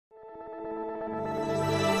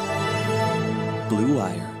Blue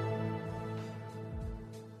Wire.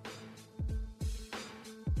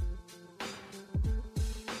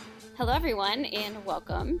 Hello, everyone, and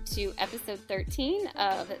welcome to episode 13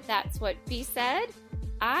 of That's What Bea Said.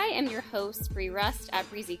 I am your host, Bree Rust at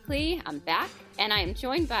Breezy Clee. I'm back, and I am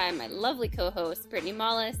joined by my lovely co-hosts, Brittany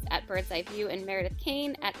Mollis at Bird's Eye View and Meredith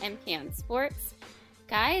Kane at MKN Sports.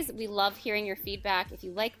 Guys, we love hearing your feedback. If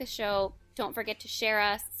you like the show, don't forget to share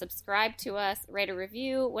us, subscribe to us, write a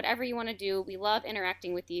review, whatever you want to do. We love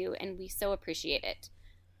interacting with you, and we so appreciate it.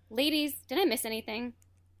 Ladies, did I miss anything?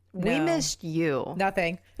 We missed you.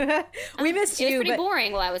 Nothing. We missed you. It was pretty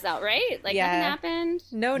boring while I was out, right? Like, nothing happened.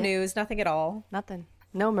 No news, nothing at all. Nothing.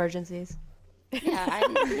 No emergencies. Yeah,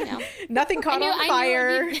 Nothing caught on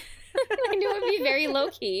fire. I knew it would be very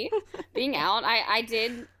low-key being out. I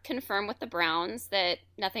did confirm with the Browns that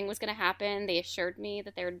nothing was going to happen. They assured me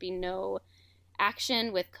that there would be no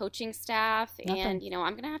action with coaching staff. Nothing. And,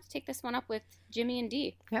 I'm going to have to take this one up with Jimmy and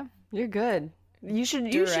Dee. Yeah, you're good. You should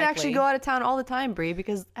actually go out of town all the time, Bree,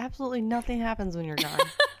 because absolutely nothing happens when you're gone.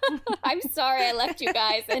 I'm sorry I left you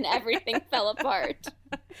guys and everything fell apart.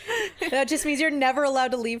 That just means you're never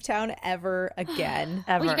allowed to leave town ever again.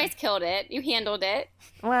 Ever. Well, you guys killed it. You handled it.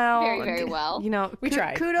 Well, very, very well. We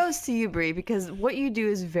tried. Kudos to you, Bree, because what you do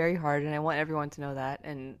is very hard, and I want everyone to know that.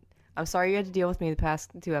 And I'm sorry you had to deal with me the past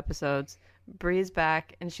 2 episodes. Bree is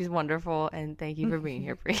back, and she's wonderful, and thank you for being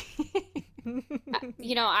here, Bree.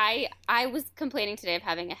 I was complaining today of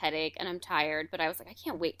having a headache and I'm tired, but I was like, I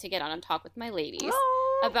can't wait to get on and talk with my ladies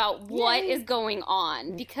about what is going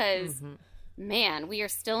on because, man, we are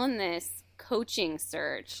still in this coaching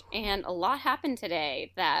search and a lot happened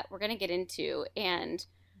today that we're going to get into, and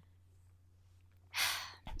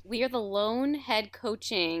we are the lone head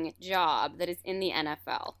coaching job that is in the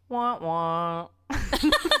NFL. Wah, wah.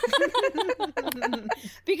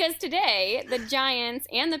 Because today, the Giants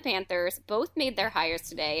and the Panthers both made their hires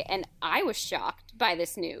today, and I was shocked by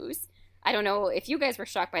this news. I don't know if you guys were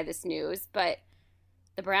shocked by this news, but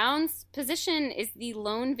the Browns' position is the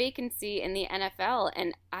lone vacancy in the NFL,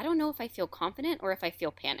 and I don't know if I feel confident or if I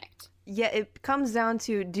feel panicked. Yeah, it comes down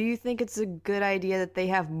to, do you think it's a good idea that they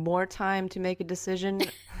have more time to make a decision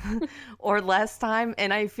or less time?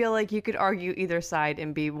 And I feel like you could argue either side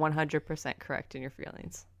and be 100% correct in your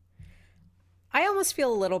feelings. I almost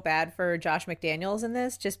feel a little bad for Josh McDaniels in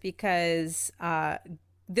this just because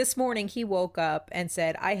this morning he woke up and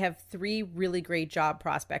said, I have 3 really great job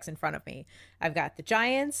prospects in front of me. I've got the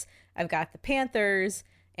Giants, I've got the Panthers,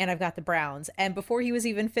 and I've got the Browns. And before he was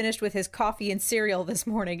even finished with his coffee and cereal this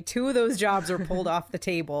morning, 2 of those jobs were pulled off the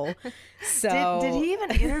table. So did he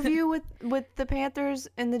even interview with the Panthers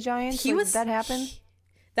and the Giants? Did that happen?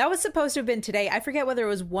 That was supposed to have been today. I forget whether it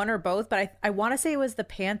was one or both, but I want to say it was the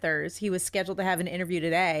Panthers. He was scheduled to have an interview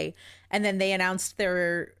today, and then they announced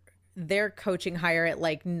their coaching hire at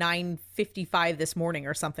like 9:55 this morning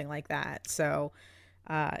or something like that. So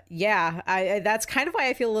that's kind of why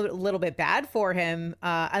I feel a little bit bad for him,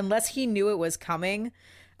 unless he knew it was coming,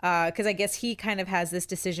 because I guess he kind of has this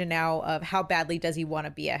decision now of how badly does he want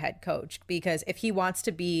to be a head coach, because if he wants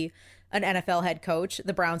to be an NFL head coach,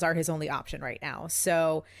 the Browns are his only option right now.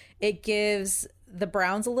 So it gives the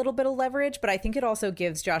Browns a little bit of leverage, but I think it also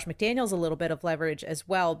gives Josh McDaniels a little bit of leverage as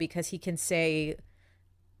well, because he can say,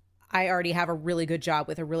 I already have a really good job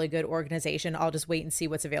with a really good organization. I'll just wait and see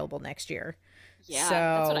what's available next year. Yeah,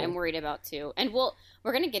 that's what I'm worried about too. And we're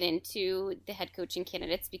going to get into the head coaching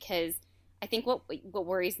candidates, because I think what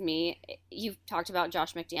worries me, you've talked about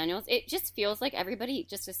Josh McDaniels, it just feels like everybody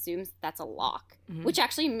just assumes that's a lock, which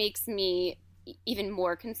actually makes me even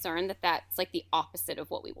more concerned that that's like the opposite of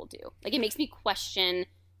what we will do. Like, it makes me question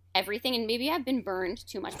everything, and maybe I've been burned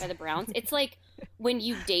too much by the Browns. It's like when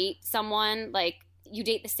you date someone, like you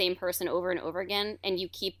date the same person over and over again and you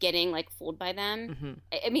keep getting like fooled by them.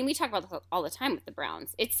 I mean, we talk about this all the time with the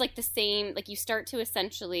Browns. It's like the same, like you start to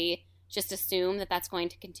essentially just assume that that's going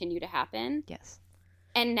to continue to happen. Yes.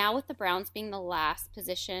 And now with the Browns being the last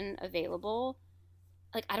position available,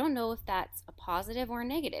 like, I don't know if that's a positive or a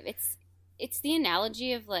negative. It's the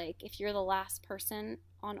analogy of like, if you're the last person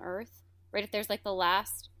on earth, right? If there's like the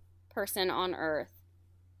last person on earth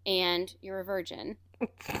and you're a virgin,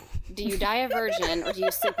 do you die a virgin or do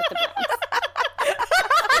you sleep with the Browns?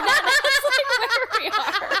 That's like where we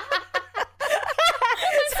are.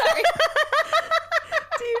 I'm sorry.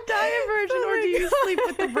 Do you die a virgin or do you sleep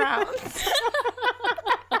with the Browns?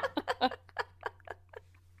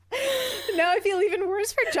 Now I feel even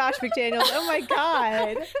worse for Josh McDaniels. Oh my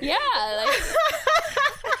God. Yeah, like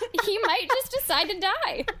he might just decide to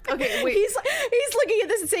die. Okay, wait. He's looking at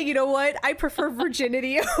this and saying, you know what? I prefer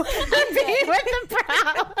virginity over being with the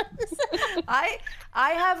Browns.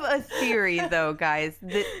 I have a theory, though, guys,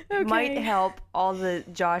 that might help all the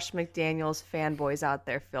Josh McDaniels fanboys out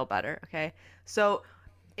there feel better, okay? So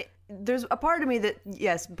there's a part of me that,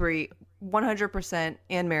 yes, Brie, 100%,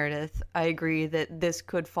 and Meredith, I agree that this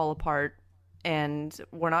could fall apart, and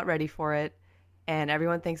we're not ready for it, and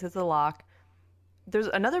everyone thinks it's a lock. There's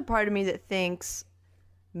another part of me that thinks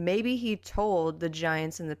maybe he told the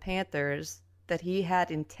Giants and the Panthers that he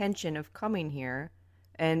had intention of coming here,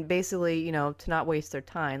 and basically, you know, to not waste their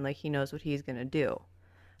time, like he knows what he's going to do.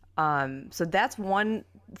 So that's one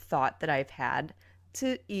thought that I've had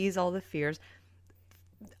to ease all the fears.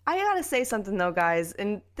 I got to say something, though, guys,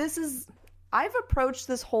 and I've approached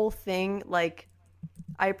this whole thing like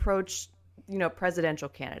I approach, you know, presidential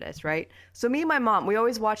candidates, right? So me and my mom, we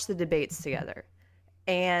always watch the debates together.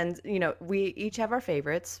 And, you know, we each have our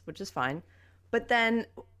favorites, which is fine. But then,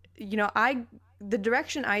 you know, the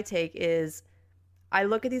direction I take is I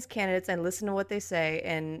look at these candidates and listen to what they say,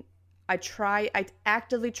 and I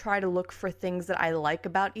actively try to look for things that I like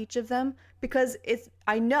about each of them, because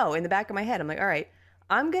I know in the back of my head, I'm like, all right,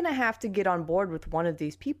 I'm going to have to get on board with one of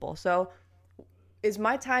these people. So is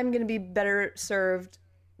my time going to be better served,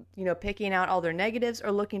 you know, picking out all their negatives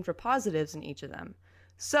or looking for positives in each of them?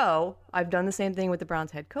 So I've done the same thing with the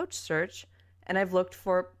Browns head coach search, and I've looked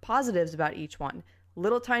for positives about each one.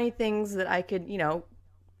 Little tiny things that I could, you know,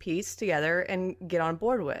 piece together and get on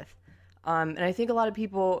board with. And I think a lot of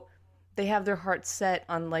people, they have their hearts set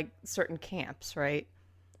on like certain camps, right?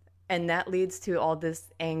 And that leads to all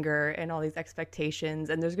this anger and all these expectations.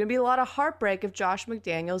 And there's going to be a lot of heartbreak if Josh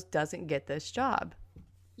McDaniels doesn't get this job.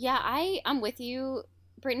 Yeah, I'm with you,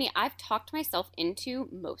 Brittany. I've talked myself into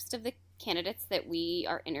most of the candidates that we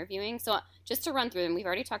are interviewing. So just to run through them, we've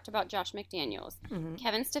already talked about Josh McDaniels. Mm-hmm.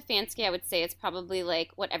 Kevin Stefanski, I would say, is probably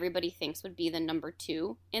like what everybody thinks would be the number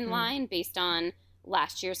 2 in line based on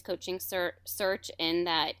last year's coaching search, in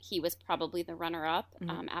that he was probably the runner-up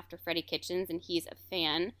after Freddie Kitchens, and he's a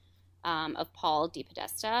fan of Paul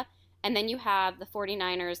DePodesta. And then you have the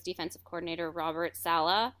 49ers defensive coordinator, Robert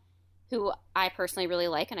Saleh, who I personally really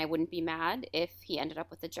like, and I wouldn't be mad if he ended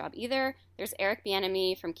up with the job either. There's Eric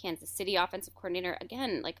Bieniemy from Kansas City, offensive coordinator.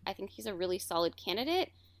 Again, like, I think he's a really solid candidate.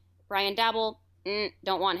 Brian Daboll,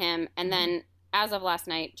 don't want him. And then, as of last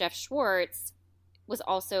night, Jeff Schwartz was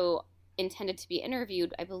also intended to be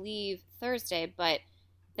interviewed, I believe, Thursday, but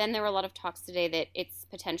then there were a lot of talks today that it's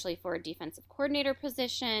potentially for a defensive coordinator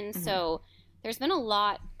position. So there's been a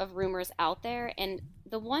lot of rumors out there, and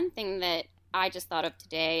the one thing that I just thought of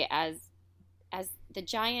today, as the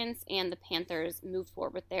Giants and the Panthers move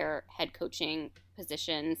forward with their head coaching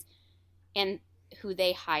positions and who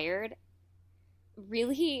they hired,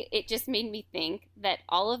 really, it just made me think that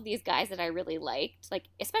all of these guys that I really liked, like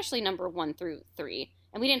especially number 1 through 3,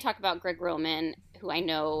 and we didn't talk about Greg Roman, who I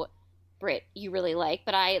know, Britt, you really like,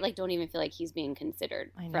 but I like don't even feel like he's being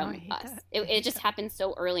considered from us. It just happened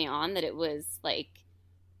so early on that it was like,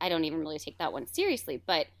 I don't even really take that one seriously,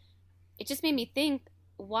 but it just made me think,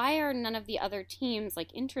 why are none of the other teams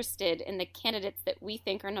like interested in the candidates that we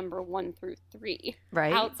think are number 1 through 3,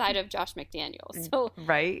 right, outside of Josh McDaniels? So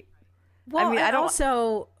right. Well, I mean, I don't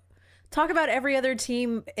also talk about every other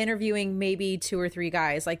team interviewing maybe 2 or 3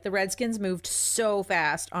 guys. Like the Redskins moved so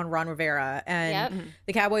fast on Ron Rivera, and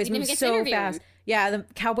the Cowboys moved so fast. Yeah, the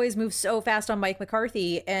Cowboys moved so fast on Mike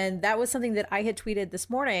McCarthy, and that was something that I had tweeted this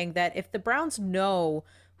morning, that if the Browns know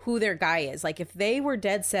who their guy is, like if they were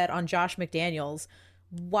dead set on Josh McDaniels,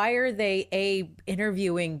 why are they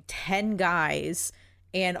interviewing 10 guys?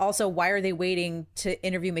 And also, why are they waiting to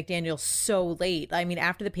interview McDaniels so late? I mean,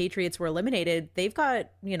 after the Patriots were eliminated, they've got,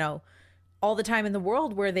 you know, all the time in the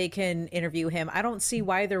world where they can interview him. I don't see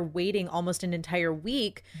why they're waiting almost an entire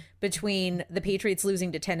week between the Patriots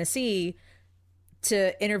losing to Tennessee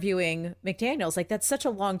to interviewing McDaniels. Like, that's such a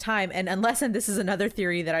long time. And unless, and this is another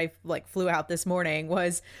theory that I like flew out this morning,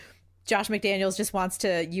 was Josh McDaniels just wants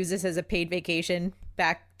to use this as a paid vacation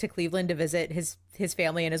back to Cleveland to visit his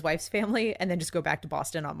family and his wife's family, and then just go back to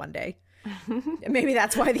Boston on Monday. Maybe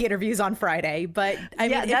that's why the interview's on Friday. But I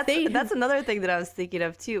mean, that's another thing that I was thinking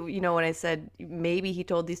of too. You know, when I said maybe he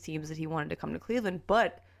told these teams that he wanted to come to Cleveland,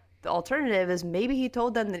 but the alternative is maybe he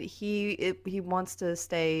told them that he wants to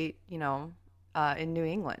stay, you know, in New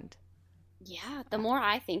England. Yeah, the more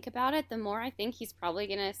I think about it, the more I think he's probably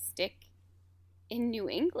gonna stick in New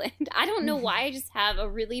England. I don't know why, I just have a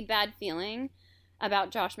really bad feeling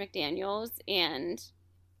about Josh McDaniels and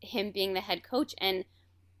him being the head coach. And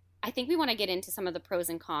I think we want to get into some of the pros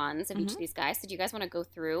and cons of each of these guys. So do you guys want to go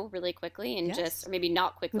through really quickly and just, or maybe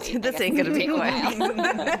not quickly? This ain't going to be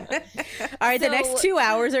quick. All right, the next 2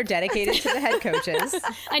 hours are dedicated to the head coaches.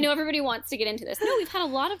 I know everybody wants to get into this. No, we've had a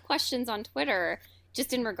lot of questions on Twitter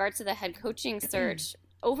just in regards to the head coaching search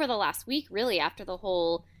over the last week, really, after the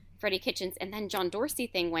whole Freddie Kitchens and then John Dorsey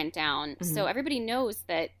thing went down. So everybody knows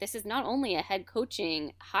that this is not only a head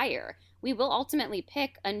coaching hire, we will ultimately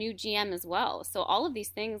pick a new GM as well. So all of these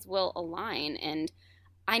things will align. And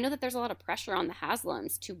I know that there's a lot of pressure on the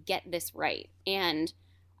Haslams to get this right. And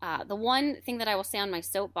the one thing that I will say on my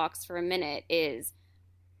soapbox for a minute is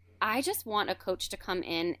I just want a coach to come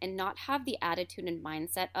in and not have the attitude and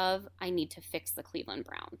mindset of, I need to fix the Cleveland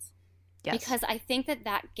Browns. Yes. Because I think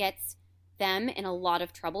that gets them in a lot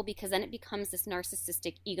of trouble, because then it becomes this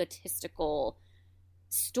narcissistic, egotistical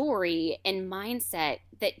story and mindset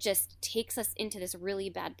that just takes us into this really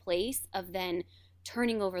bad place of then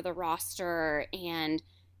turning over the roster and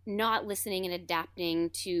not listening and adapting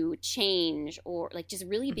to change, or like just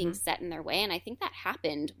really being set in their way. And I think that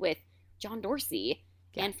happened with John Dorsey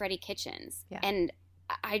and Freddie Kitchens. Yeah. And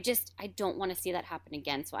I don't want to see that happen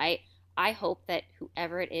again. So I hope that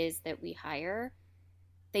whoever it is that we hire,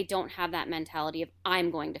 they don't have that mentality of, I'm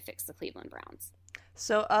going to fix the Cleveland Browns.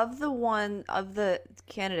 So of the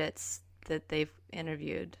candidates that they've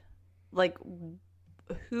interviewed, like,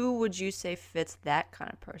 who would you say fits that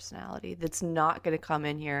kind of personality that's not going to come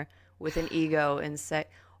in here with an ego and say,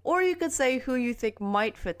 or you could say who you think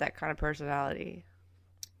might fit that kind of personality?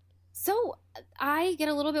 So I get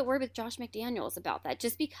a little bit worried with Josh McDaniels about that,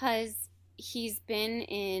 just because he's been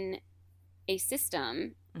in a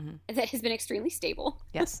system that has been extremely stable.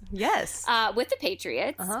 Yes. With the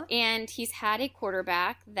Patriots. And he's had a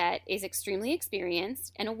quarterback that is extremely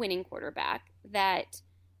experienced and a winning quarterback, that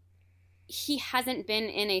he hasn't been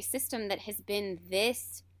in a system that has been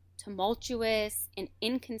this tumultuous and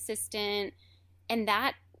inconsistent. And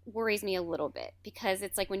that worries me a little bit, because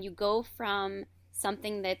it's like when you go from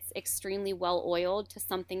something that's extremely well oiled to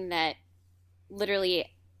something that literally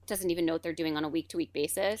doesn't even know what they're doing on a week-to-week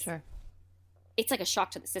basis. Sure. It's like a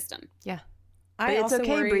shock to the system. Yeah. But it's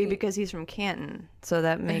okay, Bree, because he's from Canton, so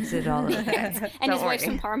that makes it all okay. And his wife's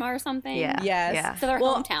from Parma or something. Yeah. Yes. Yeah. So their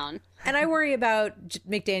hometown. And I worry about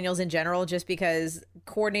McDaniels in general, just because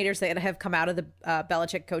coordinators that have come out of the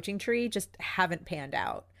Belichick coaching tree just haven't panned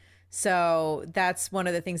out. So that's one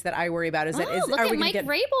of the things that I worry about. Look at Mike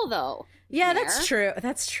Vrabel, though. Yeah, that's true.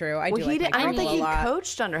 That's true. I do like Mike Vrabel a lot. I don't think he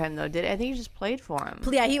coached under him, though, did he? I think he just played for him.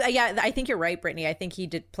 Yeah, I think you're right, Brittany. I think he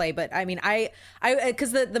did play, but I mean,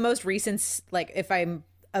 because the most recent, like, if I'm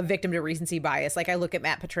a victim to recency bias, like, I look at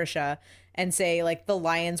Matt Patricia and say, like, the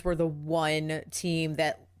Lions were the one team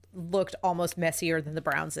that looked almost messier than the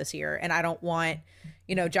Browns this year, and I don't want,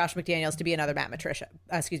 Josh McDaniels to be another Matt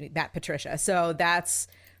Patricia. So that's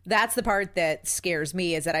the part that scares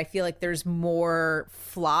me, is that I feel like there's more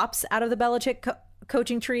flops out of the Belichick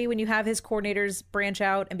coaching tree when you have his coordinators branch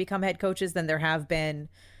out and become head coaches than there have been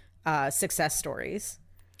success stories.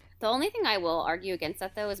 The only thing I will argue against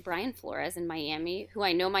that, though, is Brian Flores in Miami, who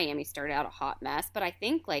I know Miami started out a hot mess, but I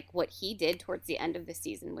think, like, what he did towards the end of the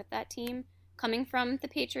season with that team, coming from the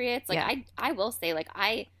Patriots, like, I will say, like,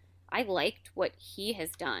 I liked what he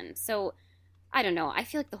has done. So I don't know. I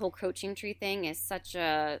feel like the whole coaching tree thing is such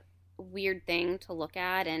a weird thing to look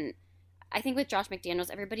at. And I think with Josh McDaniels,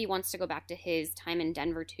 everybody wants to go back to his time in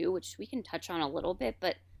Denver too, which we can touch on a little bit,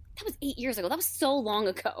 but that was 8 years ago. That was so long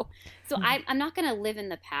ago. So I'm not going to live in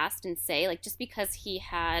the past and say, like, just because he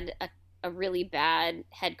had a really bad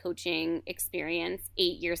head coaching experience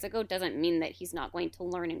 8 years ago doesn't mean that he's not going to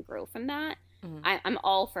learn and grow from that. I'm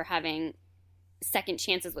all for having second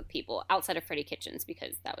chances with people outside of Freddie Kitchens,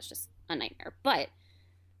 because that was just a nightmare. But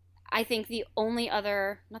I think the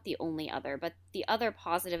other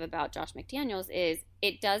positive about Josh McDaniels is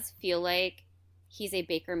it does feel like he's a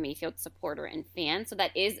Baker Mayfield supporter and fan. So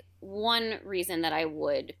that is one reason that I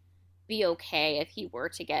would be okay if he were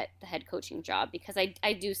to get the head coaching job, because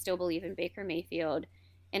I do still believe in Baker Mayfield,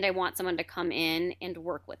 and I want someone to come in and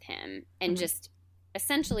work with him and just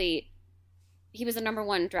essentially, he was a number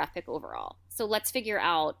 1 draft pick overall. So let's figure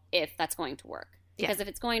out if that's going to work. Because if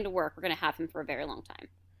it's going to work, we're going to have him for a very long time.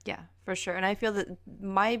 Yeah, for sure. And I feel that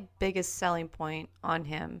my biggest selling point on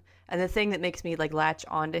him, and the thing that makes me, like, latch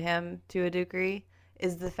onto him to a degree,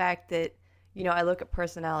 is the fact that, I look at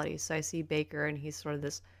personalities. So I see Baker, and he's sort of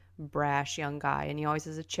this brash young guy, and he always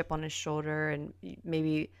has a chip on his shoulder, and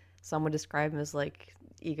maybe some would describe him as, like,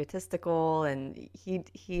 egotistical, and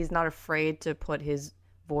he's not afraid to put his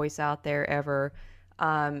voice out there ever.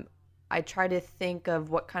 I try to think of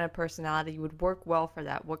what kind of personality would work well for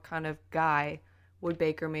that. What kind of guy would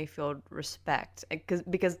Baker Mayfield respect?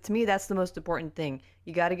 Because to me, that's the most important thing.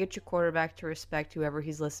 You got to get your quarterback to respect whoever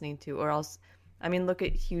he's listening to, or else, I mean, look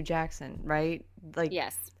at Hugh Jackson, right? Like,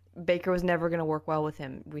 yes, Baker was never going to work well with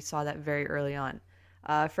him. We saw that very early on.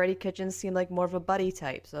 Freddie Kitchens seemed like more of a buddy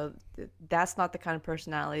type, so that's not the kind of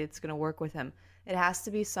personality that's going to work with him. It has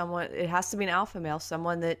to be an alpha male,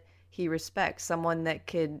 someone that he respects, someone that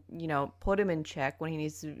could, put him in check when he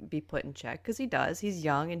needs to be put in check, because he does. He's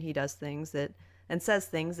young and he does things and says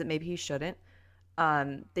things that maybe he shouldn't.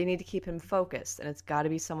 They need to keep him focused, and it's got to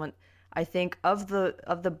be someone. I think of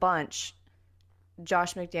the bunch,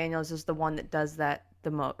 Josh McDaniels is the one that does that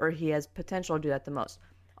the most, or he has potential to do that the most.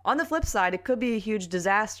 On the flip side, it could be a huge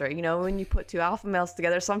disaster. When you put two alpha males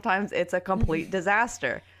together, sometimes it's a complete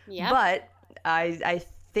disaster. Yep. But I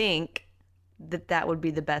think that would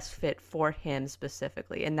be the best fit for him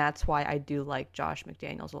specifically, and that's why I do like Josh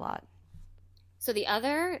McDaniels a lot. So the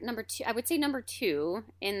other number two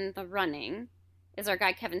in the running is our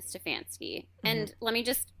guy Kevin Stefanski. And let me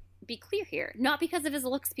just be clear here, not because of his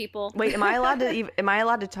looks, people. Wait, am I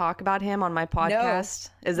allowed to talk about him on my podcast?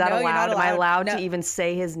 No. Is that allowed? You're not allowed? Am I allowed to even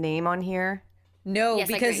say his name on here? No, yes,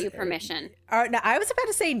 because I grant you permission. No, I was about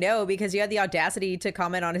to say no because you had the audacity to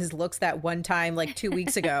comment on his looks that one time, like 2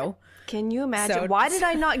 weeks ago. Can you imagine? Why did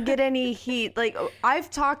I not get any heat? Like, I've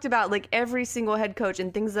talked about like every single head coach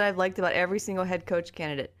and things that I've liked about every single head coach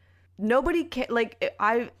candidate. Nobody can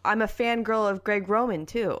I'm a fangirl of Greg Roman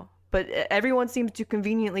too. But everyone seems to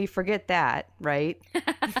conveniently forget that, right?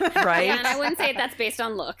 Right? Yeah, and I wouldn't say that's based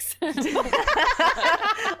on looks.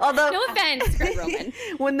 Although, no offense, Greg Roman.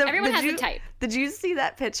 Everyone has a type. Did you see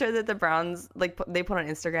that picture that the Browns they put on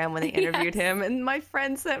Instagram when they interviewed him? And my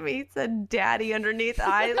friend sent me, said "Daddy" underneath.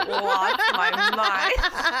 I lost my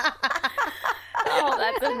mind. Oh,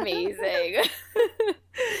 that's amazing.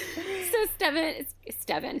 So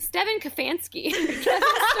Stephen Stefanski.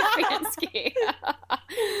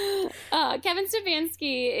 Kevin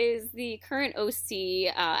Stefanski is the current OC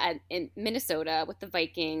in Minnesota with the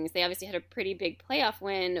Vikings. They obviously had a pretty big playoff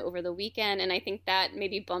win over the weekend, and I think that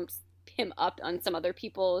maybe bumps him up on some other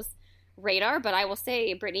people's radar. But I will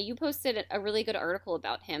say, Brittany, you posted a really good article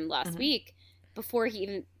about him last week before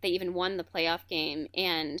they even won the playoff game.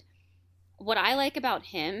 And what I like about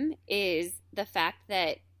him is the fact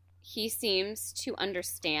that he seems to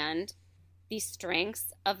understand the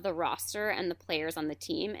strengths of the roster and the players on the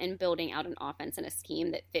team and building out an offense and a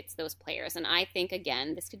scheme that fits those players. And I think,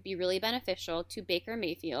 again, this could be really beneficial to Baker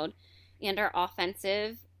Mayfield and our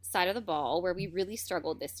offensive side of the ball where we really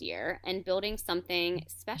struggled this year, and building something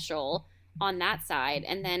special on that side.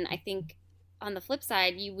 And then I think on the flip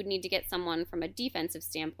side, you would need to get someone from a defensive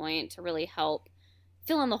standpoint to really help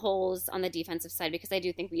fill in the holes on the defensive side, because I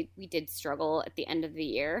do think we did struggle at the end of the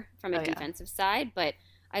year from a defensive side. But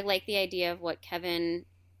I like the idea of what Kevin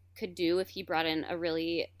could do if he brought in a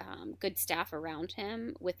really good staff around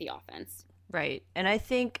him with the offense. Right. And I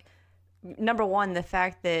think, number one, the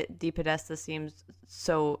fact that DePodesta seems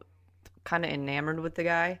so kind of enamored with the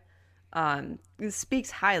guy speaks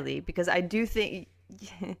highly, because I do think,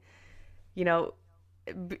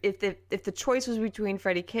 if the choice was between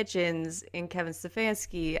Freddie Kitchens and Kevin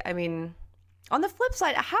Stefanski, I mean, on the flip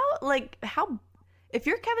side, how if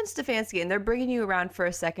you're Kevin Stefanski and they're bringing you around for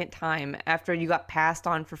a second time after you got passed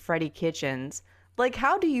on for Freddie Kitchens, like,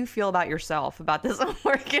 how do you feel about yourself, about this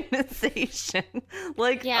organization?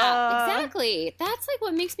 Exactly. That's like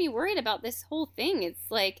what makes me worried about this whole thing. It's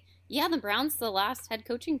like, yeah, the Browns the last head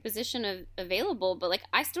coaching position available, but like,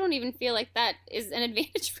 I still don't even feel like that is an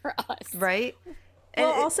advantage for us. Right.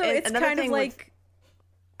 Well, also, it's kind of like,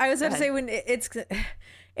 I was about to say, when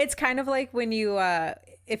it's kind of like when you,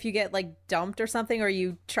 if you get like dumped or something, or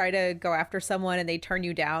you try to go after someone and they turn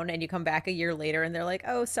you down, and you come back a year later and they're like,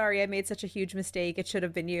 oh, sorry, I made such a huge mistake. It should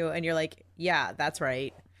have been you. And you're like, yeah, that's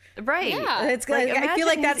right. Right. Yeah. It's like, I feel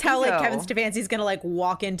like that's how like Kevin Stefanski's going to like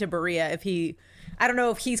walk into Berea I don't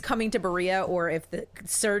know if he's coming to Berea or if the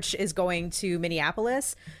search is going to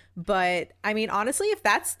Minneapolis. But I mean, honestly, if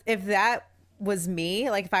that was me,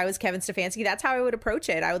 like if I was Kevin Stefanski, that's how I would approach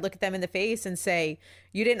it. I would look at them in the face and say,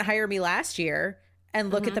 you didn't hire me last year,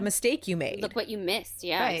 and look at the mistake you made. Look what you missed.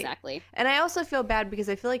 Yeah, right. Exactly. And I also feel bad because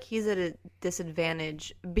I feel like he's at a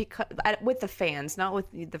disadvantage because with the fans, not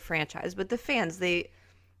with the franchise, but the fans, they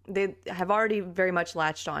have already very much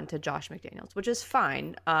latched on to Josh McDaniels, which is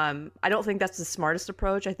fine. I don't think that's the smartest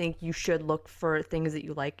approach. I think you should look for things that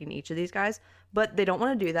you like in each of these guys, but they don't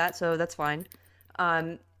want to do that, so that's fine.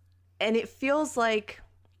 And it feels like,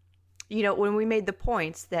 when we made the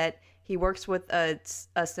points that he works with a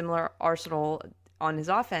similar arsenal on his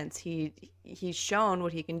offense, he's shown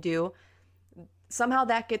what he can do. Somehow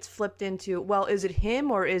that gets flipped into, well, is it him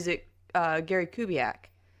or is it Gary Kubiak?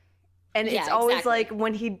 And it's always like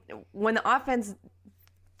when the offense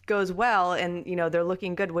goes well and they're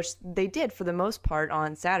looking good, which they did for the most part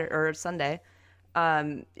on Saturday or Sunday.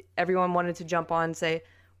 everyone wanted to jump on and say,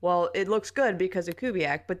 well, it looks good because of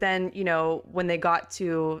Kubiak. But then, you know, when they got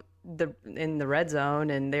to in the red zone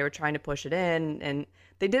and they were trying to push it in, and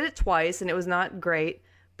they did it twice and it was not great.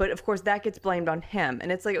 But of course that gets blamed on him.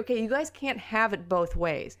 And it's like, okay, you guys can't have it both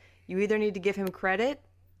ways. You either need to give him credit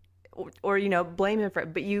or you know, blame him for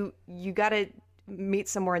it. But you got to meet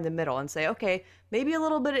somewhere in the middle and say, okay, maybe a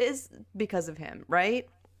little bit is because of him, right?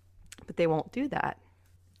 But they won't do that.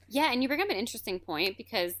 Yeah, and you bring up an interesting point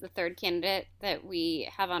because the third candidate that we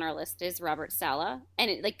have on our list is Robert Saleh.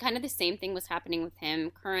 And like kind of the same thing was happening with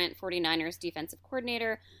him, current 49ers defensive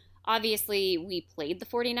coordinator. Obviously, we played the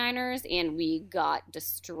 49ers and we got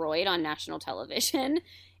destroyed on national television.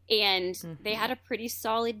 And they had a pretty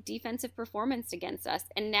solid defensive performance against us.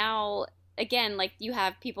 And now, again, like you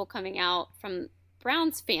have people coming out from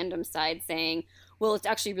Browns fandom side saying, well, it's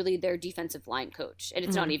actually really their defensive line coach, and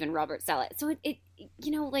it's not even Robert Saleh. So it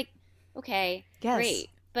you know, like, okay, great.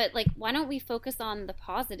 But, like, why don't we focus on the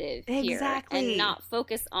positive here and not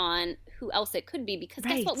focus on who else it could be? Because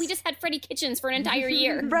guess what? We just had Freddie Kitchens for an entire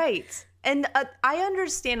year. Right. And I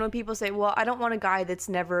understand when people say, well, I don't want a guy that's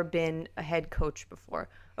never been a head coach before.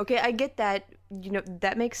 Okay, I get that. You know,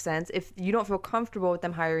 that makes sense. If you don't feel comfortable with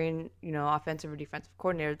them hiring, you know, offensive or defensive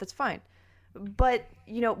coordinator, that's fine. But,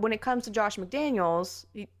 you know, when it comes to Josh McDaniels,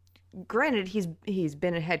 granted, he's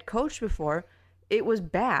been a head coach before. It was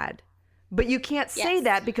bad. But you can't say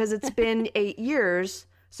that because it's been 8 years.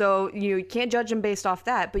 So you can't judge him based off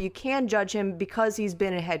that. But you can judge him because he's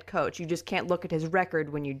been a head coach. You just can't look at his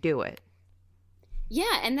record when you do it.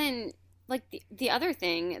 Yeah, and then, like, the other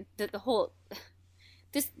thing, the whole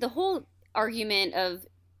argument of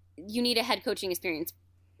you need a head coaching experience,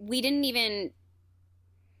 we didn't even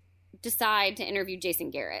decide to interview Jason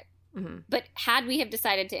Garrett. But had we have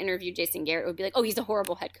decided to interview Jason Garrett, it would be like, oh, he's a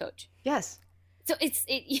horrible head coach. Yes. So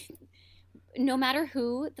no matter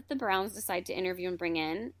who that the Browns decide to interview and bring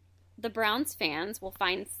in, the Browns fans will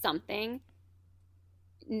find something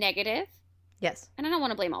negative. Yes. And I don't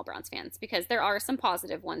want to blame all Browns fans because there are some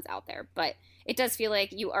positive ones out there, but it does feel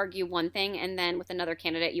like you argue one thing and then with another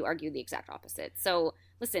candidate you argue the exact opposite. So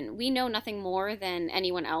listen, we know nothing more than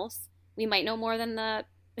anyone else. We might know more than the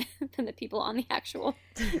people on the actual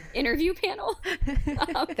interview panel.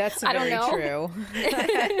 That's very true.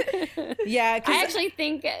 Yeah, I actually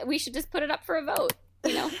think we should just put it up for a vote.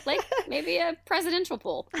 You know, like maybe a presidential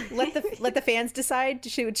poll. Let the fans decide.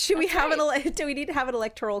 Should we have do we need to have an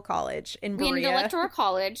electoral college in Berea? We need an electoral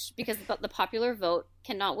college because the popular vote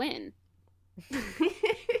cannot win.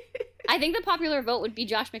 I think the popular vote would be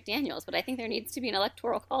Josh McDaniels, but I think there needs to be an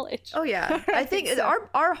electoral college. Oh, yeah. I think so.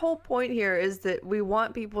 Our whole point here is that we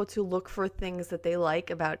want people to look for things that they like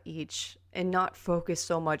about each and not focus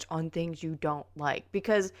so much on things you don't like.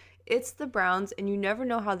 Because it's the Browns, and you never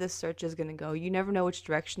know how this search is going to go. You never know which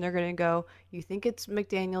direction they're going to go. You think it's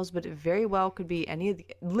McDaniels, but it very well could be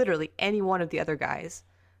literally any one of the other guys.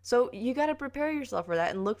 So you got to prepare yourself for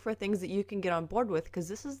that and look for things that you can get on board with, because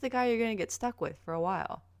this is the guy you're going to get stuck with for a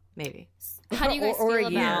while. Maybe. How do you guys feel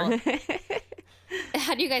about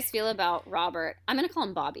How do you guys feel about Robert? I'm gonna call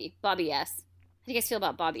him Bobby. Bobby S. How do you guys feel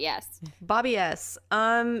about Bobby S? Bobby S.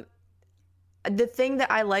 The thing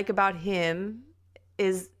that I like about him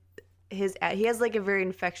is he has like a very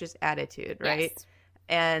infectious attitude, right? Yes.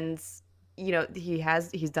 And you know,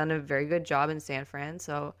 he's done a very good job in San Fran,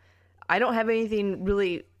 so I don't have anything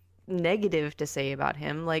really negative to say about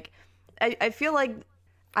him. Like I feel like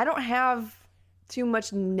I don't have too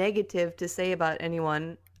much negative to say about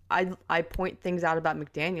anyone. I point things out about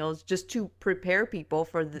McDaniels just to prepare people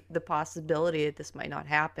for the possibility that this might not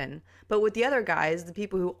happen. But with the other guys, the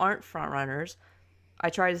people who aren't front runners, I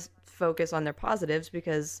try to focus on their positives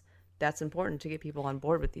because that's important to get people on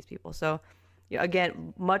board with these people. So, you know,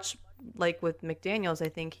 again, much like with McDaniels, I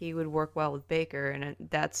think he would work well with Baker, and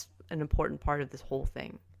that's an important part of this whole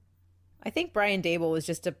thing. I think Brian Daboll was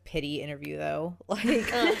just a pity interview, though.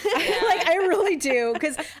 Like I really do,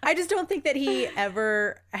 because I just don't think that he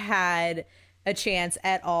ever had a chance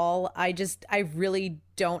at all. I really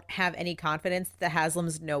don't have any confidence that the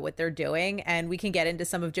Haslams know what they're doing, and we can get into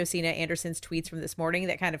some of Josina Anderson's tweets from this morning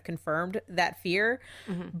that kind of confirmed that fear.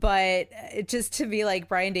 Mm-hmm. But just to be like,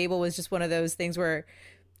 Brian Daboll was just one of those things where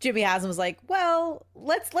Jimmy Haslam was like, well,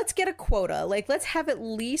 let's get a quota. Like, let's have at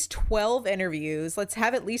least 12 interviews. Let's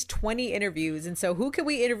have at least 20 interviews. And so who can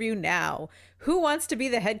we interview now? Who wants to be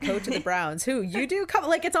the head coach of the Browns? Who? You do? Come,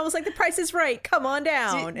 like, it's almost like The Price is Right. Come on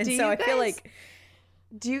down. And so I feel like...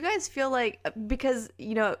 Do you guys feel like, because,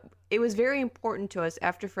 you know, it was very important to us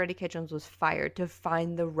after Freddie Kitchens was fired to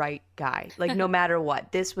find the right guy. Like, no matter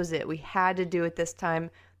what, this was it. We had to do it this time.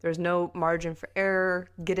 There's no margin for error.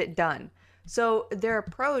 Get it done. So their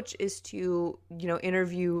approach is to,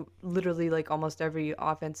 interview literally like almost every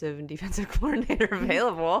offensive and defensive coordinator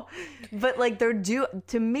available. But like they're doing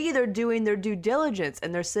their due diligence,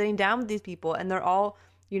 and they're sitting down with these people, and they're all,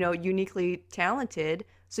 uniquely talented.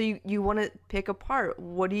 So you want to pick apart,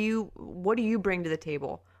 what do you bring to the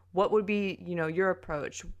table? What would be, your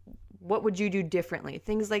approach? What would you do differently?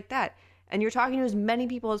 Things like that. And you're talking to as many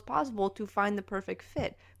people as possible to find the perfect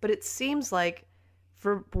fit. But it seems like,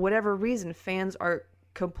 for whatever reason, fans are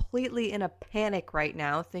completely in a panic right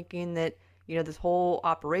now, thinking that, this whole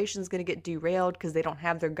operation is going to get derailed because they don't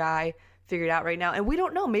have their guy figured out right now. And we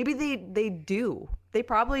don't know. Maybe they do. They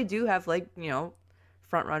probably do have, like,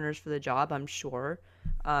 front runners for the job, I'm sure.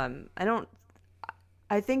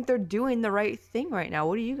 I think they're doing the right thing right now.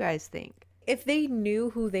 What do you guys think? If they knew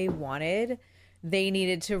who they wanted, they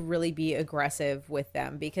needed to really be aggressive with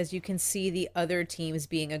them, because you can see the other teams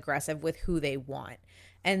being aggressive with who they want.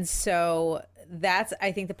 And so that's,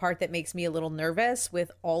 I think, the part that makes me a little nervous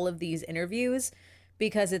with all of these interviews,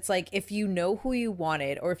 because it's like, if you know who you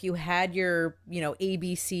wanted, or if you had your,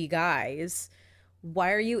 ABC guys,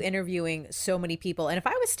 why are you interviewing so many people? And if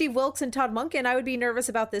I was Steve Wilks and Todd Monken, I would be nervous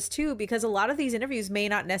about this too, because a lot of these interviews may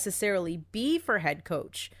not necessarily be for head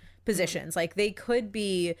coach positions. Like, they could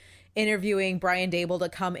be interviewing Brian Daboll to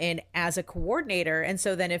come in as a coordinator. And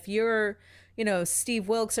so then if you're, Steve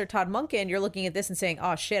Wilks or Todd Monken, you're looking at this and saying,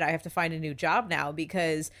 oh shit, I have to find a new job now,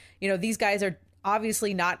 because, these guys are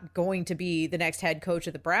obviously not going to be the next head coach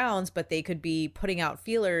of the Browns, but they could be putting out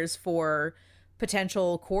feelers for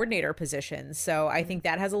potential coordinator positions. So I think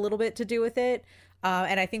that has a little bit to do with it.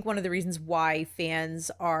 And I think one of the reasons why fans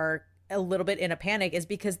are a little bit in a panic is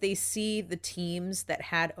because they see the teams that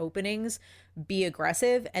had openings be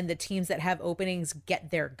aggressive, and the teams that have openings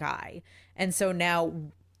get their guy. And so now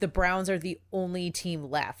the Browns are the only team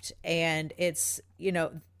left. And it's,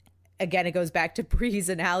 again, it goes back to Bree's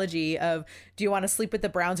analogy of, do you want to sleep with the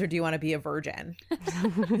Browns or do you want to be a virgin?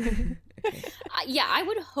 Yeah, I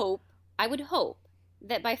would hope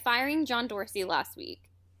that by firing John Dorsey last week,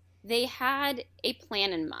 they had a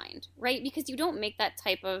plan in mind, right? Because you don't make that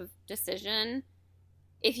type of decision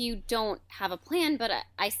if you don't have a plan. But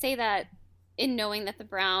I say that in knowing that the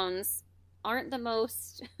Browns aren't the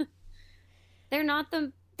most, they're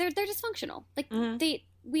dysfunctional. Like,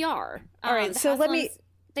 we are. All right, so let me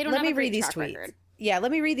read these tweets. Record. Yeah,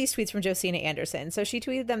 let me read these tweets from Josina Anderson. So she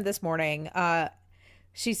tweeted them this morning.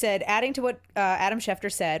 She said, adding to what Adam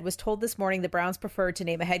Schefter said, was told this morning the Browns preferred to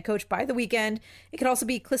name a head coach by the weekend. It could also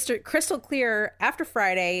be crystal clear after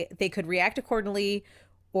Friday. They could react accordingly,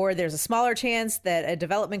 or there's a smaller chance that a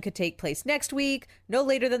development could take place next week, no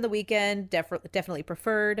later than the weekend. Definitely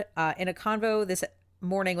preferred. In a convo this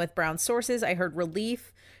morning with Browns sources, I heard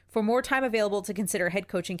relief for more time available to consider head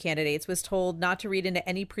coaching candidates. Was told not to read into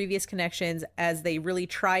any previous connections, as they really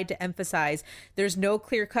tried to emphasize there's no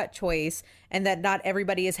clear-cut choice and that not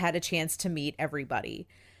everybody has had a chance to meet everybody.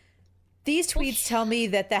 These tweets tell me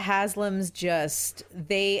that the Haslams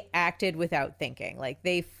they acted without thinking. Like,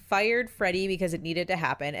 they fired Freddie because it needed to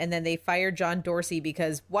happen, and then they fired John Dorsey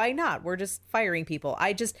because why not? We're just firing people.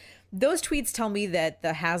 Those tweets tell me that the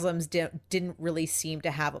Haslams didn't really seem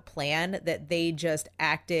to have a plan, that they just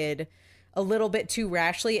acted a little bit too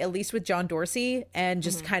rashly, at least with John Dorsey, and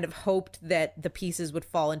just kind of hoped that the pieces would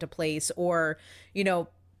fall into place, or,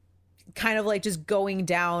 kind of like just going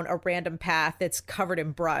down a random path that's covered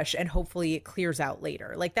in brush and hopefully it clears out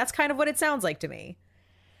later. Like, that's kind of what it sounds like to me.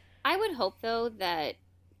 I would hope, though, that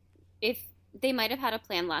if they might have had a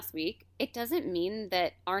plan last week, it doesn't mean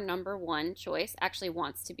that our number one choice actually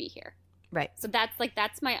wants to be here. Right. So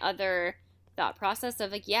that's my other thought process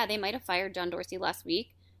of, like, yeah, they might have fired John Dorsey last week,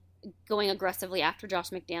 going aggressively after Josh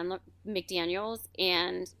McDaniels,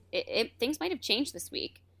 and things might have changed this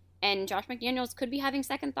week. And Josh McDaniels could be having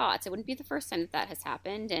second thoughts. It wouldn't be the first time that has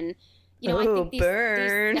happened. And, I think these,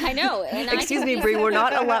 I know. And excuse me, Bree, we're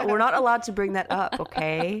not allowed to bring that up,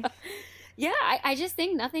 okay? Yeah, I just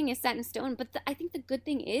think nothing is set in stone. But I think the good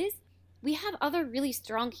thing is we have other really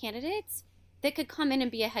strong candidates that could come in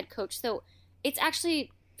and be a head coach. So it's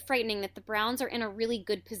actually frightening that the Browns are in a really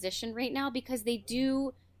good position right now, because they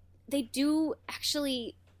do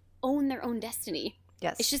actually own their own destiny.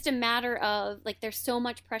 Yes. It's just a matter of, like, there's so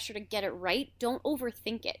much pressure to get it right. Don't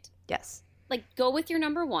overthink it. Yes. Like, go with your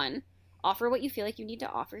number one. Offer what you feel like you need to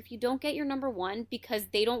offer. If you don't get your number one because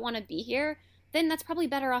they don't want to be here, then that's probably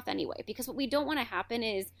better off anyway. Because what we don't want to happen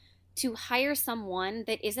is to hire someone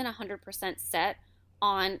that isn't 100% set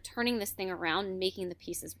on turning this thing around and making the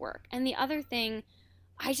pieces work. And the other thing,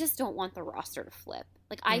 I just don't want the roster to flip.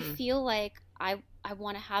 Like, I feel like I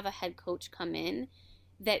want to have a head coach come in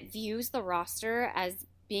that views the roster as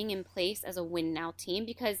being in place as a win now team,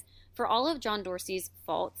 because for all of John Dorsey's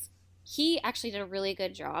faults, he actually did a really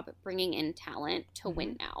good job bringing in talent to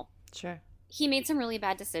win now. Sure. He made some really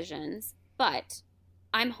bad decisions, but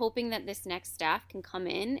I'm hoping that this next staff can come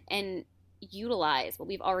in and utilize what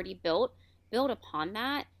we've already built, build upon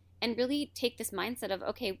that, and really take this mindset of,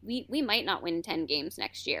 okay, we might not win 10 games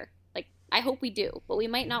next year. Like, I hope we do, but we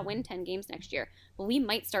might not win 10 games next year. But we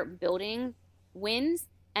might start building wins,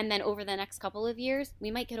 and then over the next couple of years, we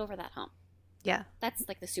might get over that hump. Yeah. That's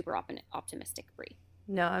like the super optimistic Brie.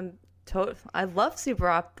 No, I love super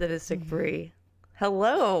optimistic Brie.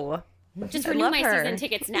 Hello. Just renew my season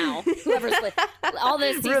tickets now. Whoever's with all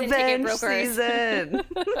the season ticket brokers. Season.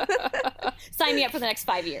 Sign me up for the next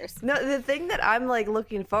 5 years. No, the thing that I'm like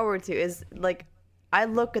looking forward to is like I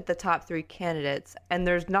look at the top 3 candidates and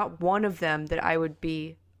there's not one of them that I would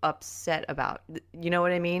be upset about. You know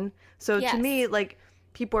what I mean? So Yes. to me, like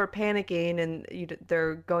people are panicking and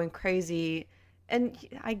they're going crazy. And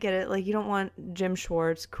I get it. Like, you don't want Jim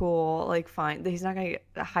Schwartz. Cool. Like, fine. He's not going to get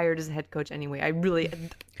hired as a head coach anyway.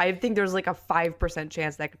 I think there's like a 5%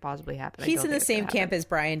 chance that could possibly happen. He's in the same camp as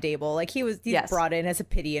Brian Dable. Like, he's Yes. brought in as a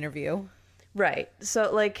pity interview. Right.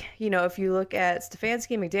 So, like, if you look at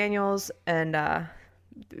Stefanski, McDaniels, and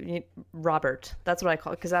Robert, that's what I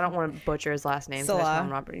call it, because I don't want to butcher his last name. So I just call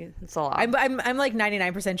him Robert. Salah. I'm like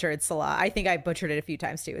 99% sure it's Salah. I think I butchered it a few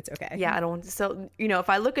times too. It's okay. Yeah, I don't. So, if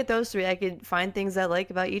I look at those 3, I could find things I like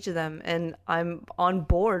about each of them, and I'm on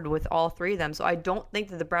board with all 3 of them. So I don't think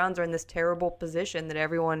that the Browns are in this terrible position that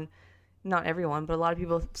not everyone, but a lot of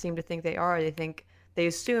people seem to think they are. They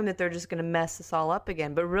assume that they're just going to mess this all up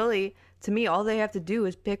again. But really, to me, all they have to do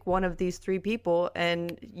is pick one of these 3 people,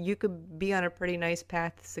 and you could be on a pretty nice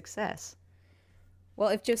path to success. Well,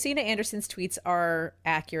 if Josina Anderson's tweets are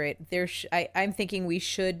accurate, I'm thinking we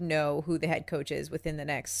should know who the head coach is within the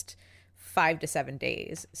next 5 to 7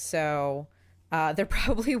 days. So there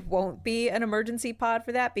probably won't be an emergency pod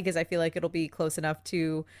for that because I feel like it'll be close enough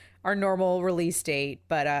to our normal release date.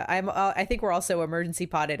 But I think we're also emergency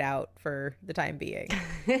podded out for the time being.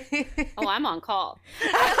 Oh, I'm on call.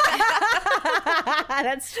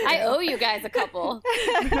 That's true. I owe you guys a couple.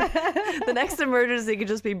 The next emergency could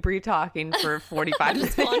just be Brie talking for 45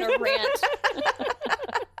 minutes. Just on a rant.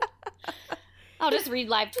 I'll just read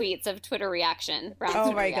live tweets of Twitter reaction. Browns Oh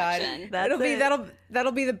Twitter my reaction. god,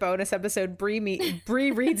 that'll be the bonus episode. Brie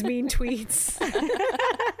reads mean tweets.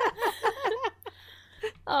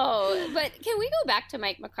 Oh, but can we go back to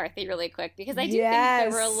Mike McCarthy really quick? Because I do think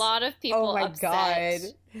there were a lot of people upset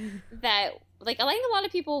that, like, I think a lot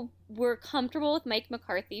of people were comfortable with Mike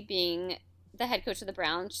McCarthy being the head coach of the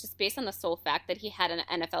Browns just based on the sole fact that he had an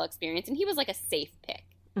NFL experience and he was like a safe pick,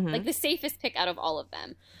 like the safest pick out of all of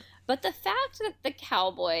them. But the fact that the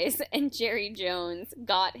Cowboys and Jerry Jones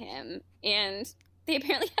got him and they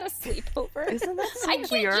apparently had a sleepover. Isn't that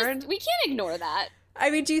so weird? We can't ignore that. I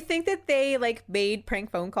mean, do you think that they like made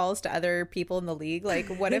prank phone calls to other people in the league? Like,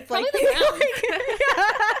 what if like Probably the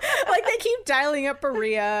like they keep dialing up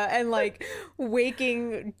Berea and like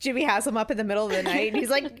waking Jimmy Haslam up in the middle of the night, and he's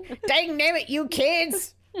like, "Dang name it, you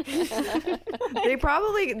kids!" They're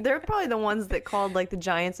probably the ones that called like the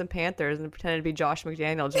Giants and Panthers and pretended to be Josh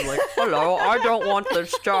McDaniels and like, "Hello, I don't want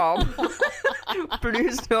this job.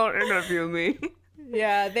 Please don't interview me."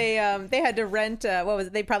 Yeah, they had to rent what was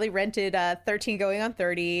it? They probably rented 13 Going on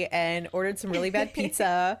 30 and ordered some really bad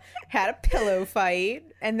pizza, had a pillow fight,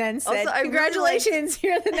 and then said, Also, "Congratulations,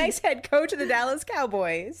 you're the next head coach of the Dallas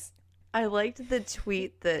Cowboys." I liked the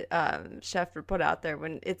tweet that Schefter put out there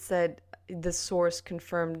when it said the source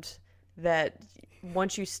confirmed that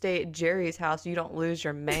once you stay at Jerry's house, you don't lose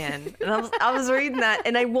your man. And I was reading that,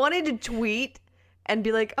 and I wanted to tweet and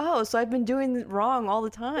be like, "Oh, so I've been doing it wrong all the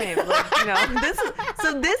time." Like,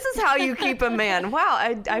 this is how you keep a man. Wow,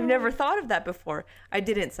 I've never thought of that before. I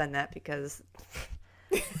didn't send that because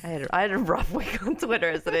I had a rough week on Twitter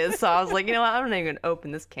as it is. So I was like, you know what? I'm not even gonna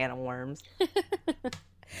open this can of worms.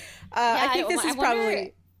 I think this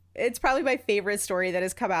is probably my favorite story that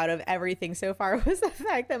has come out of everything so far was the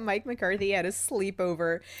fact that Mike McCarthy had a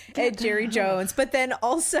sleepover at Jerry Jones. But then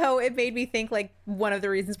also it made me think like one of the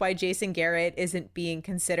reasons why Jason Garrett isn't being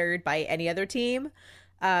considered by any other team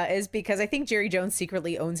is because I think Jerry Jones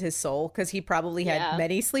secretly owns his soul because he probably had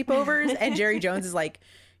many sleepovers. And Jerry Jones is like,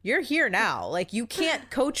 "You're here now. Like, you can't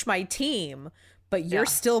coach my team, but you're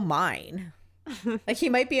still mine." Like, he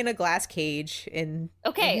might be in a glass cage in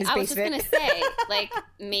his basement. I was just gonna say, like,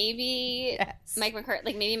 maybe Mike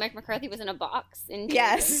McCarthy was in a box in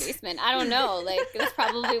Jason's basement. I don't know. Like, that's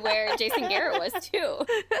probably where Jason Garrett was too.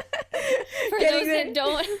 For those that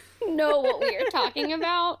don't know what we are talking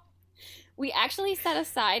about, we actually set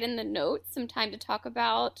aside in the notes some time to talk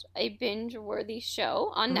about a binge-worthy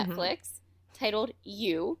show on Netflix titled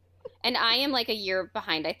You. And I am like a year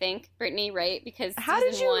behind, I think, Brittany, right? Because how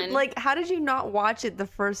did you not watch it the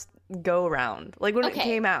first go round? Like when it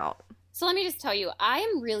came out? So let me just tell you, I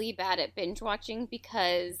am really bad at binge watching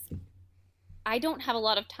because I don't have a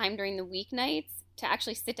lot of time during the weeknights to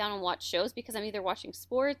actually sit down and watch shows because I'm either watching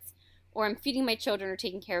sports or I'm feeding my children or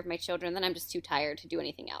taking care of my children. Then I'm just too tired to do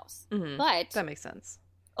anything else. Mm-hmm. But that makes sense.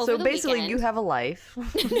 So basically, you have a life. No,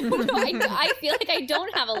 I feel like I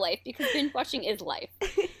don't have a life because binge watching is life.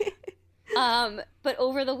 But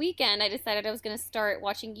over the weekend, I decided I was going to start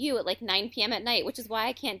watching You at like 9 p.m. at night, which is why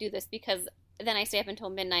I can't do this because then I stay up until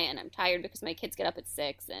midnight and I'm tired because my kids get up at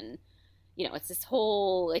 6 and, you know, it's this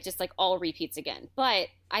whole, it just like all repeats again. But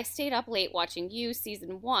I stayed up late watching You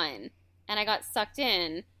season 1 and I got sucked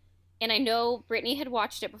in. And I know Brittany had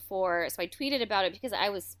watched it before, so I tweeted about it because I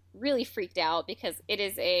was really freaked out because it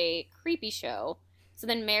is a creepy show. So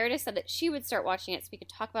then Meredith said that she would start watching it so we could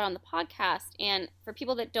talk about it on the podcast. And for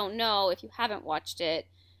people that don't know, if you haven't watched it,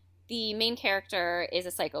 the main character is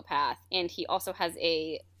a psychopath, and he also has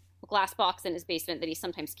a glass box in his basement that he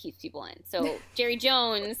sometimes keeps people in. So Jerry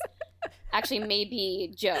Jones actually may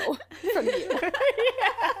be Joe from You.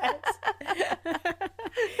 Yes.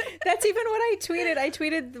 That's even what I tweeted. I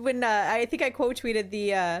tweeted when I think I quote tweeted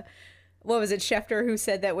the what was it, Schefter, who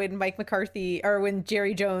said that when Mike McCarthy or when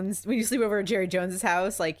Jerry Jones, when you sleep over at Jerry Jones's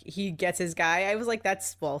house, like he gets his guy. I was like,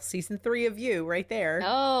 that's, well, season 3 of You right there.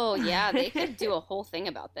 Oh yeah, they could do a whole thing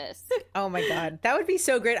about this. Oh my God, that would be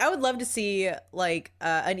so great. I would love to see like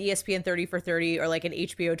an ESPN 30 for 30 or like an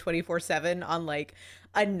HBO 24/7 on like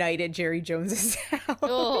a night at Jerry Jones's house.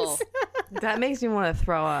 Oh. That makes me want to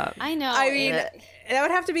throw up. I know. I mean, that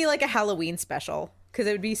would have to be like a Halloween special because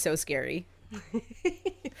it would be so scary.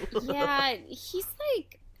 Yeah, he's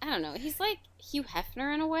like, I don't know, he's like Hugh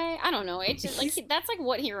Hefner in a way. I don't know. It's just like that's like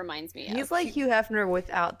what he reminds me of. He's like Hugh Hefner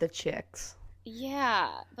without the chicks. Yeah,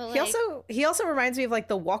 but like, he also reminds me of like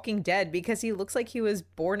The Walking Dead because he looks like he was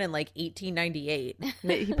born in like 1898.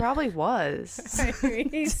 He probably was. I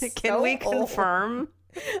mean, Can we confirm?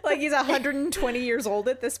 Like he's 120 years old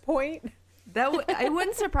at this point. It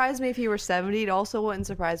wouldn't surprise me if he were 70. It also wouldn't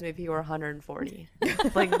surprise me if he were 140.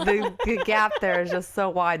 Like the gap there is just so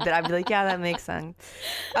wide that I'd be like, yeah, that makes sense.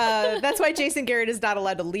 That's why Jason Garrett is not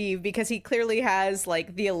allowed to leave because he clearly has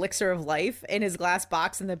like the elixir of life in his glass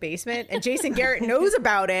box in the basement, and Jason Garrett knows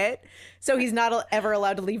about it, so he's not ever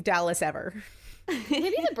allowed to leave Dallas ever.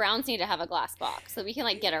 Maybe the Browns need to have a glass box so we can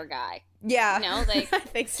like get our guy. Yeah, you know, like I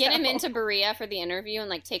think so. Get him into Berea for the interview and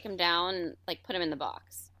like take him down and like put him in the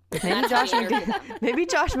box. Maybe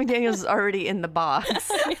Josh McDaniels is already in the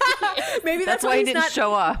box. Maybe that's why he didn't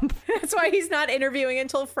show up. That's why he's not interviewing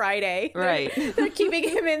until Friday. Right. They're keeping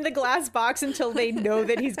him in the glass box until they know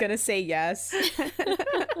that he's going to say yes.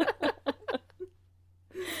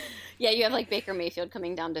 Yeah, you have like Baker Mayfield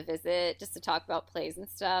coming down to visit just to talk about plays and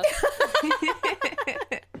stuff.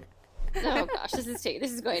 Oh gosh, this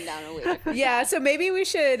is going down a weird. Yeah, so maybe we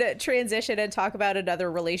should transition and talk about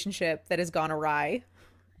another relationship that has gone awry.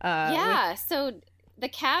 So the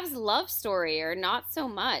Cavs love story, or not so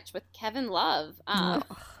much, with Kevin Love.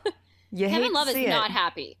 Kevin Love is not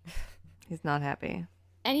happy. He's not happy.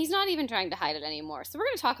 And he's not even trying to hide it anymore. So we're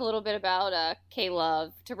going to talk a little bit about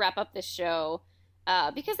K-Love to wrap up this show.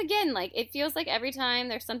 Because again, like it feels like every time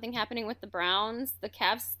there's something happening with the Browns, the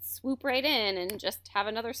Cavs swoop right in and just have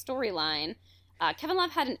another storyline. Kevin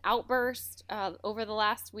Love had an outburst over the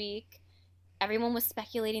last week. Everyone was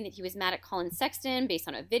speculating that he was mad at Colin Sexton based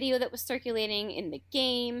on a video that was circulating in the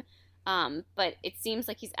game. But it seems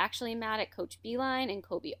like he's actually mad at Coach Beeline and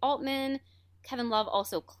Kobe Altman. Kevin Love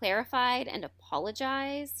also clarified and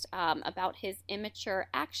apologized about his immature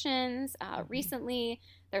actions recently.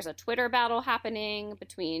 There's a Twitter battle happening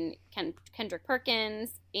between Kendrick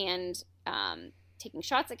Perkins and taking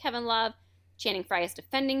shots at Kevin Love. Channing Frye is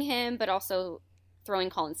defending him, but also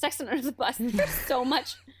throwing Colin Sexton under the bus. There's so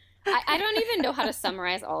much. I don't even know how to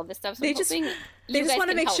summarize all of this stuff. So they just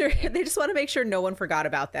want to make sure they just want to make sure no one forgot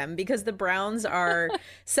about them because the Browns are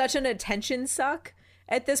such an attention suck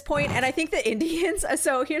at this point. And I think the Indians,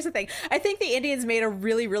 so here's the thing. I think the Indians made a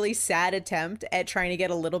really, really sad attempt at trying to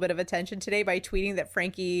get a little bit of attention today by tweeting that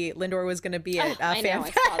Frankie Lindor was going to be at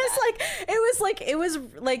FanFest. It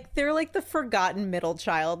was like they're like the forgotten middle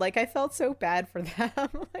child. Like I felt so bad for them.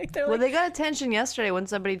 They got attention yesterday when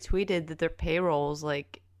somebody tweeted that their payrolls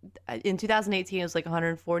like in 2018 it was like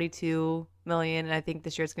 142 million, and I think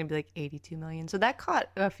this year it's going to be like 82 million. So that caught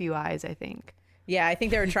a few eyes, I think. Yeah, I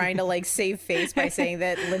think they were trying to like save face by saying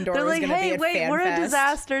that Lindor They're was like, going to be hey, at wait, Fan we're Fest. a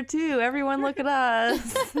disaster too. Everyone look at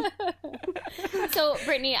us. So,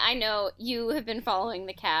 Brittany, I know you have been following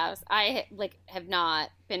the Cavs. I have not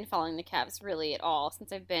been following the Cavs really at all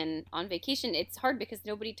since I've been on vacation. It's hard because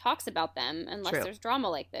nobody talks about them unless True. there's drama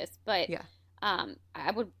like this. But Yeah.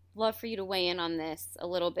 I would love for you to weigh in on this a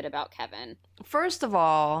little bit about Kevin. First of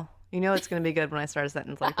all, you know it's going to be good when I start a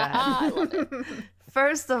sentence like that. I love it.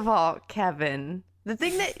 First of all, Kevin, the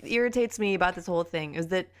thing that irritates me about this whole thing is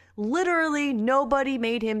that literally nobody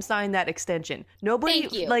made him sign that extension. Nobody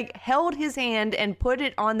Thank you. like held his hand and put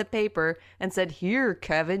it on the paper and said, "Here,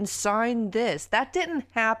 Kevin, sign this." That didn't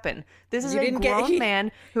happen. This is You a didn't get- grown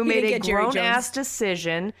man who you made didn't a get Jerry grown ass Jones.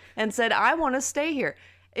 decision and said, "I want to stay here."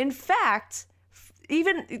 In fact,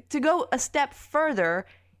 even to go a step further,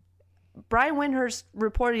 Brian Windhorst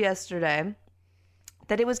reported yesterday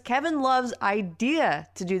that it was Kevin Love's idea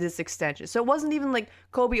to do this extension. So it wasn't even like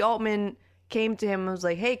Kobe Altman came to him and was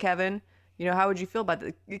like, "Hey, Kevin, you know, how would you feel about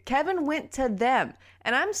this?" Kevin went to them.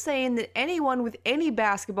 And I'm saying that anyone with any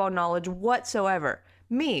basketball knowledge whatsoever,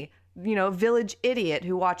 me, you know, village idiot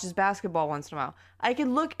who watches basketball once in a while, I could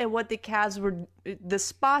look at what the Cavs were, the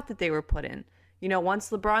spot that they were put in. You know, once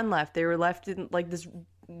LeBron left, they were left in like this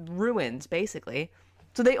ruins, basically.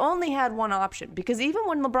 So they only had one option because even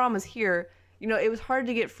when LeBron was here, you know, it was hard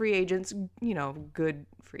to get free agents, you know, good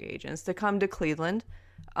free agents to come to Cleveland.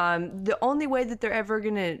 The only way that they're ever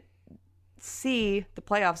going to see the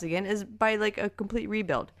playoffs again is by like a complete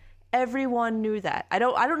rebuild. Everyone knew that. I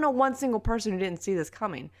don't know one single person who didn't see this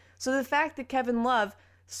coming. So the fact that Kevin Love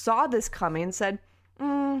saw this coming and said,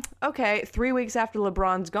 okay, 3 weeks after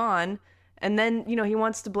LeBron's gone, and then, you know, he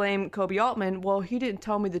wants to blame Kobe Altman. Well, he didn't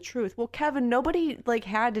tell me the truth. Well, Kevin, nobody like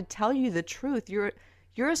had to tell you the truth.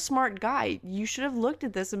 You're a smart guy. You should have looked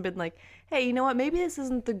at this and been like, hey, you know what? Maybe this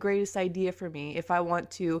isn't the greatest idea for me if I want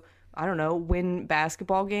to, I don't know, win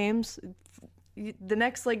basketball games. The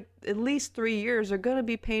next, like, at least 3 years are going to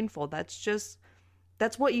be painful. That's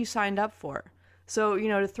what you signed up for. So, you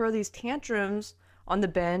know, to throw these tantrums on the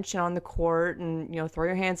bench and on the court and, you know, throw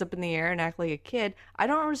your hands up in the air and act like a kid, I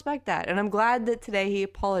don't respect that. And I'm glad that today he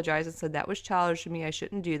apologized and said that was childish of me. I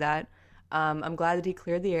shouldn't do that. I'm glad that he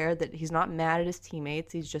cleared the air, that he's not mad at his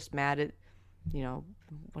teammates. He's just mad at, you know,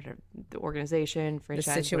 whatever, the organization, The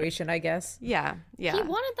franchise. situation, I guess. Yeah. He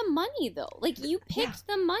wanted the money though. Like you picked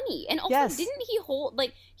the money. And also Yes. didn't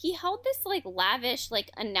he held this like lavish like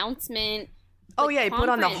announcement. Oh like, yeah, he put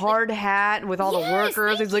on the conference, hard hat with all the Yes,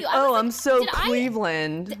 workers. thank He's like, you. I was "Oh, like, I'm so did I-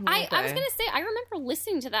 Cleveland." I was Okay. gonna say I remember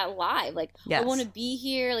listening to that live. Like I Yes. want to be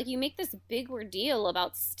here. Like you make this big ordeal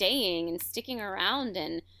about staying and sticking around,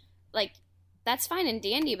 and like that's fine and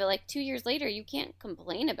dandy. But like 2 years later, you can't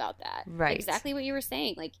complain about that. Right. Exactly what you were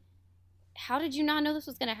saying. Like, how did you not know this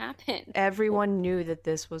was gonna happen? Everyone knew that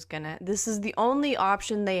this is the only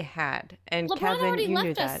option they had. And LeBron Kevin, already you knew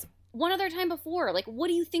left that. us one other time before. Like, what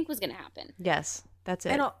do you think was gonna happen? Yes, that's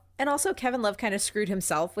it. And also Kevin Love kind of screwed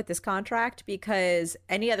himself with this contract because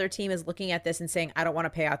any other team is looking at this and saying, I don't want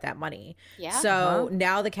to pay out that money. Yeah. So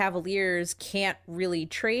now the Cavaliers can't really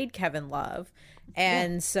trade Kevin Love.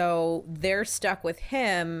 And so they're stuck with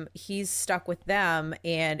him. He's stuck with them.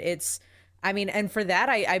 And and for that,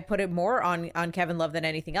 I put it more on Kevin Love than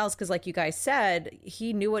anything else. Because like you guys said,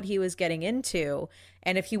 he knew what he was getting into.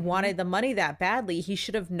 And if he wanted the money that badly, he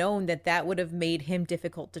should have known that that would have made him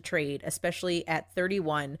difficult to trade, especially at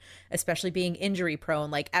 31, especially being injury prone.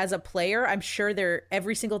 Like as a player, I'm sure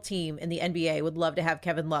every single team in the NBA would love to have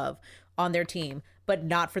Kevin Love on their team, but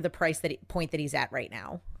not for the point that he's at right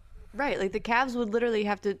now. Right, like the Cavs would literally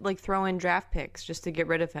have to like throw in draft picks just to get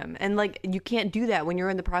rid of him. And like you can't do that when you're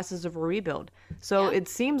in the process of a rebuild. So it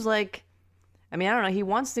seems like, I mean, I don't know, he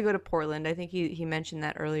wants to go to Portland. I think he mentioned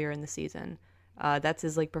that earlier in the season. That's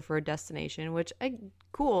his like preferred destination, which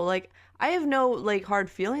cool. Like I have no like hard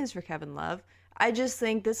feelings for Kevin Love. I just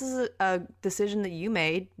think this is a decision that you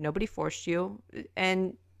made. Nobody forced you,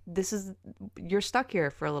 and you're stuck here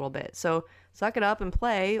for a little bit. So suck it up and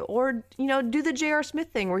play, or you know, do the J.R. Smith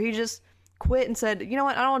thing where he just quit and said, you know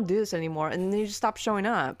what, I don't want to do this anymore, and then he just stopped showing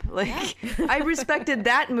up. Like I respected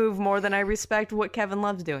that move more than I respect what Kevin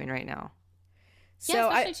Love's doing right now. Yeah,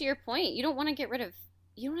 especially to your point, you don't want to get rid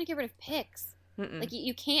of picks. Mm-mm. Like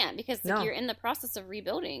you can't because like, you're in the process of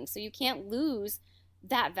rebuilding, so you can't lose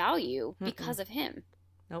that value because of him.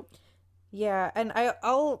 Nope. Yeah, and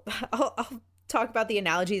I'll talk about the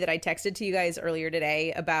analogy that I texted to you guys earlier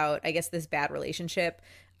today about, I guess, this bad relationship.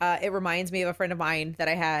 It reminds me of a friend of mine that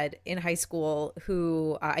I had in high school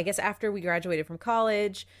who, I guess after we graduated from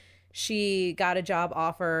college, she got a job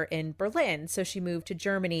offer in Berlin. So she moved to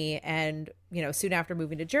Germany. And, soon after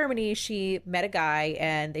moving to Germany, she met a guy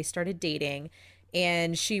and they started dating.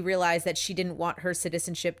 And she realized that she didn't want her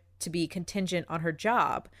citizenship to be contingent on her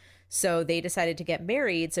job. So they decided to get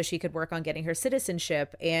married so she could work on getting her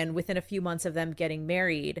citizenship. And within a few months of them getting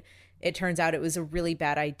married, it turns out it was a really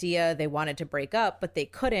bad idea. They wanted to break up, but they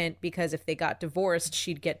couldn't because if they got divorced,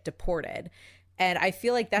 she'd get deported. And I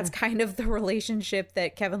feel like that's kind of the relationship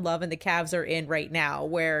that Kevin Love and the Cavs are in right now,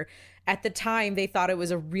 where at the time they thought it was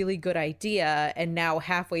a really good idea. And now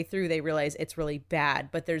halfway through, they realize it's really bad,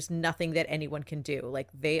 but there's nothing that anyone can do. Like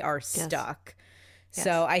they are stuck. Yes.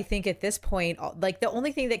 So I think at this point, like the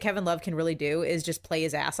only thing that Kevin Love can really do is just play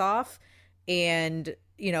his ass off and,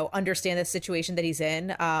 understand the situation that he's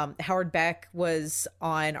in. Howard Beck was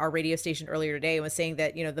on our radio station earlier today and was saying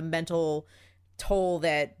that, the mental toll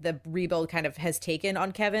that the rebuild kind of has taken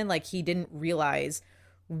on Kevin, like he didn't realize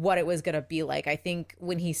what it was going to be like. I think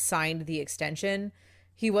when he signed the extension,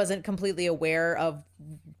 he wasn't completely aware of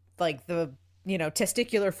like the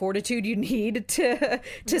testicular fortitude you need to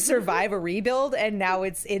survive a rebuild, and now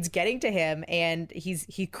it's getting to him, and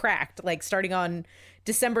he cracked. Like starting on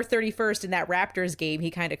December 31st in that Raptors game, he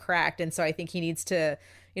kind of cracked, and so I think he needs to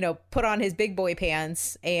put on his big boy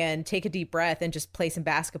pants and take a deep breath and just play some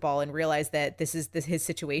basketball and realize that this is his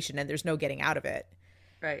situation and there's no getting out of it.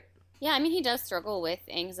 Right. Yeah, I mean, he does struggle with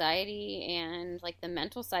anxiety and like the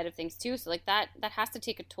mental side of things too, so like that has to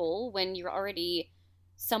take a toll when you're already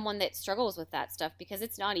someone that struggles with that stuff, because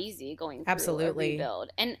it's not easy going through a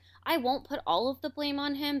rebuild. And I won't put all of the blame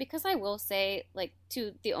on him, because I will say, like,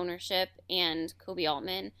 to the ownership and Koby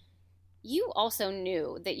Altman, you also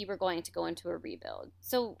knew that you were going to go into a rebuild.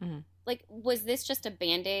 So, like, was this just a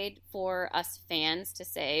Band-Aid for us fans to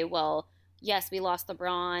say, well, yes, we lost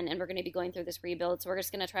LeBron and we're going to be going through this rebuild, so we're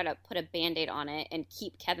just going to try to put a Band-Aid on it and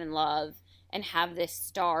keep Kevin Love and have this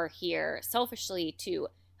star here selfishly to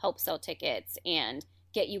help sell tickets and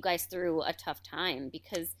get you guys through a tough time?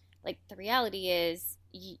 Because like the reality is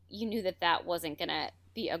you knew that wasn't gonna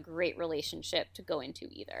be a great relationship to go into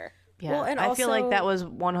either. Yeah, well, and I feel like that was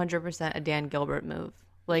 100% a Dan Gilbert move.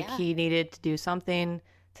 Like he needed to do something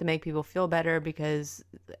to make people feel better, because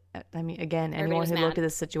I mean, again, anyone who looked at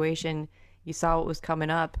this situation, you saw what was coming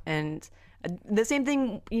up. And the same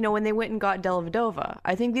thing, when they went and got Dellavedova,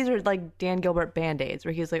 I think these are like Dan Gilbert Band-Aids,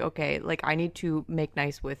 where he's like, okay, like I need to make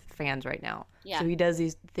nice with fans right now. Yeah. So he does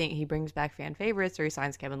these things. He brings back fan favorites, or he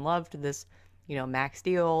signs Kevin Love to this, max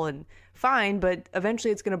deal, and fine, but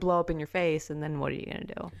eventually it's going to blow up in your face. And then what are you going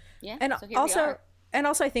to do? Yeah. And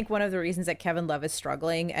also I think one of the reasons that Kevin Love is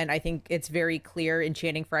struggling, and I think it's very clear in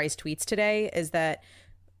Channing Frye's tweets today, is that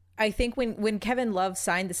I think when Kevin Love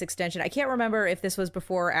signed this extension, I can't remember if this was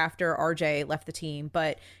before or after RJ left the team,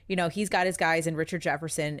 but, he's got his guys in Richard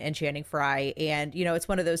Jefferson and Channing Frye. And, it's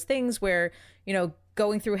one of those things where,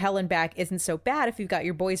 going through hell and back isn't so bad if you've got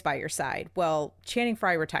your boys by your side. Well, Channing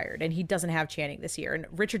Frye retired, and he doesn't have Channing this year. And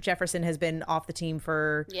Richard Jefferson has been off the team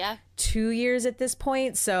for 2 years at this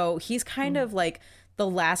point. So he's kind of like the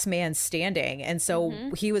last man standing. And so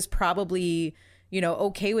he was probably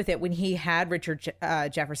okay with it when he had Richard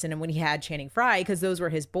Jefferson and when he had Channing Frye, because those were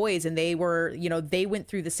his boys, and they were, they went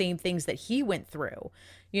through the same things that he went through,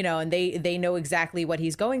 and they know exactly what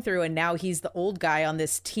he's going through. And now he's the old guy on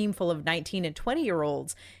this team full of 19 and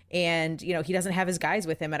 20-year-olds, and, he doesn't have his guys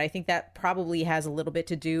with him. And I think that probably has a little bit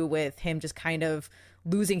to do with him just kind of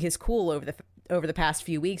losing his cool over the past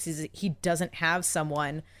few weeks, is he doesn't have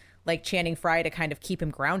someone like Channing Frye to kind of keep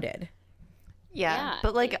him grounded. Yeah.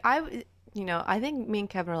 But like I think me and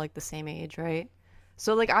Kevin are like the same age, right?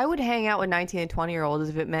 So like I would hang out with 19 and 20-year-olds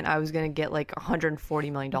if it meant I was going to get like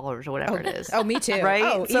 $140 million or whatever it is. Oh, me too. Right?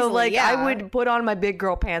 Oh, so easily, like I would put on my big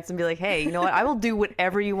girl pants and be like, hey, you know what? I will do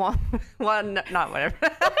whatever you want. Well, not whatever.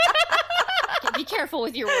 Be careful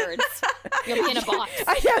with your words. You'll be in a box.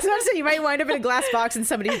 I was about to say, you might wind up in a glass box in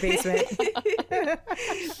somebody's basement.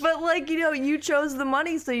 But like, you chose the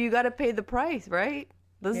money, so you got to pay the price, right?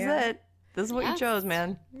 This is it. This is what you chose,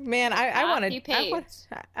 man. Man, I want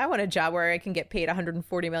a job where I can get paid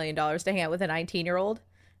 $140 million to hang out with a 19-year-old.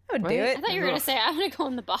 I would do it. I thought you were going to say, I want to go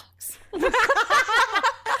in the box.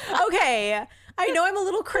 Okay. I know I'm a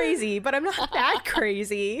little crazy, but I'm not that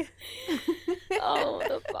crazy. Oh,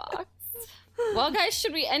 the box. Well, guys,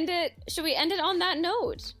 should we end it on that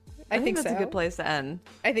note? I think that's a good place to end.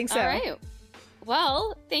 I think so. All right.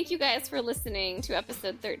 Well, thank you guys for listening to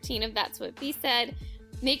episode 13 of That's What B Said.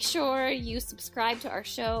 Make sure you subscribe to our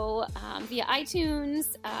show via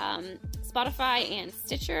iTunes, Spotify, and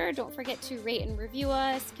Stitcher. Don't forget to rate and review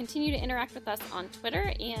us. Continue to interact with us on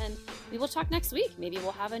Twitter, and we will talk next week. Maybe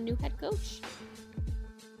we'll have a new head coach.